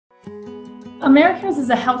Americares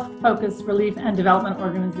is a health-focused relief and development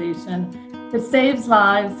organization that saves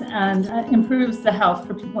lives and improves the health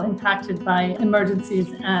for people impacted by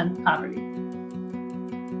emergencies and poverty.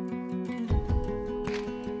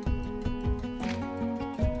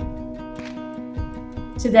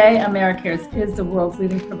 Today, Americares is the world's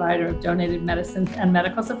leading provider of donated medicines and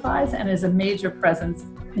medical supplies and is a major presence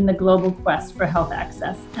in the global quest for health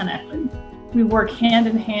access and equity. We work hand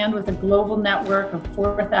in hand with a global network of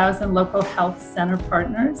 4,000 local health center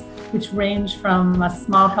partners, which range from a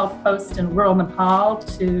small health post in rural Nepal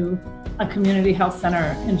to a community health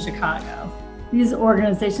center in Chicago. These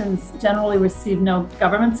organizations generally receive no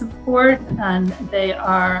government support, and they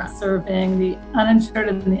are serving the uninsured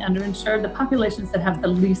and the underinsured, the populations that have the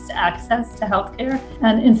least access to healthcare.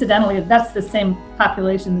 And incidentally, that's the same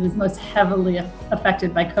population that is most heavily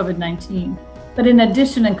affected by COVID-19. But in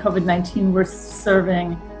addition, in COVID-19, we're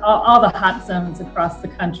serving all the hot zones across the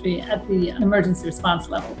country at the emergency response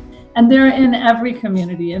level. And they're in every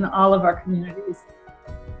community, in all of our communities.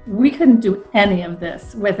 We couldn't do any of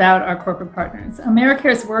this without our corporate partners.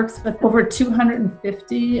 Americares works with over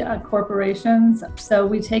 250 corporations. So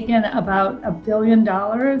we take in about $1 billion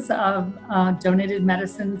of donated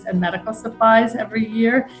medicines and medical supplies every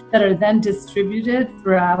year that are then distributed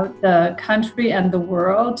throughout the country and the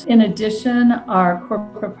world. In addition, our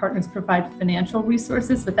corporate partners provide financial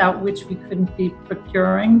resources without which we couldn't be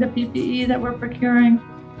procuring the PPE that we're procuring.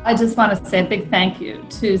 I just want to say a big thank you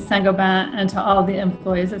to Saint-Gobain and to all the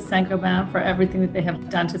employees of Saint-Gobain for everything that they have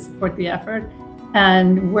done to support the effort.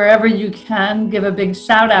 And wherever you can, give a big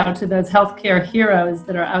shout out to those healthcare heroes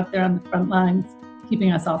that are out there on the front lines,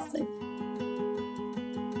 keeping us all safe.